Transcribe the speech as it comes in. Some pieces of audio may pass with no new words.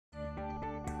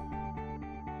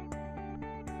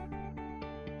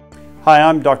Hi,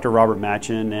 I'm Dr. Robert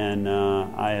Machen, and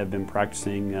I have been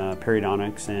practicing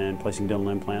periodontics and placing dental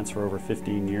implants for over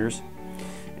 15 years,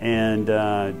 and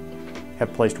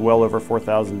have placed well over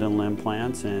 4,000 dental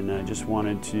implants, and just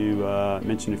wanted to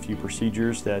mention a few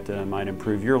procedures that might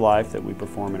improve your life that we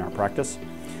perform in our practice.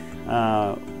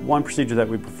 One procedure that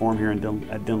we perform here at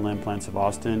Dental Implants of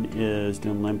Austin is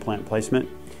dental implant placement.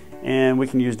 And we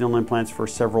can use dental implants for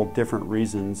several different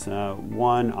reasons.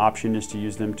 One option is to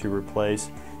use them to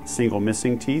replace single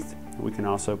missing teeth. We can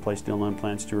also place dental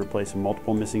implants to replace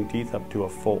multiple missing teeth up to a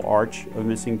full arch of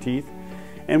missing teeth.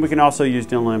 And we can also use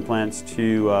dental implants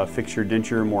to fix your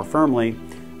denture more firmly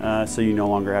so you no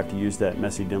longer have to use that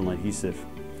messy dental adhesive.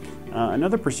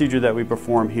 Another procedure that we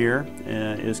perform here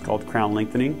is called crown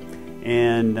lengthening.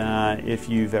 And if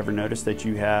you've ever noticed that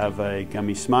you have a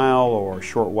gummy smile or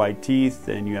short white teeth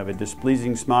and you have a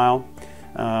displeasing smile,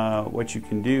 what you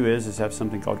can do is have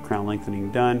something called crown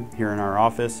lengthening done here in our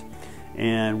office.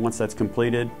 And once that's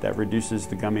completed, that reduces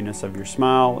the gumminess of your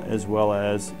smile as well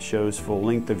as shows full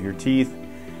length of your teeth,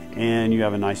 and you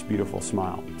have a nice beautiful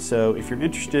smile. So if you're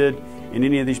interested in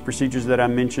any of these procedures that I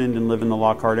mentioned and live in the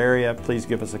Lockhart area, please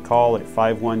give us a call at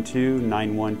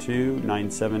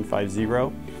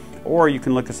 512-912-9750. Or you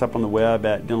can look us up on the web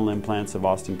at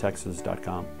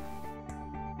dentalimplantsofAustinTexas.com.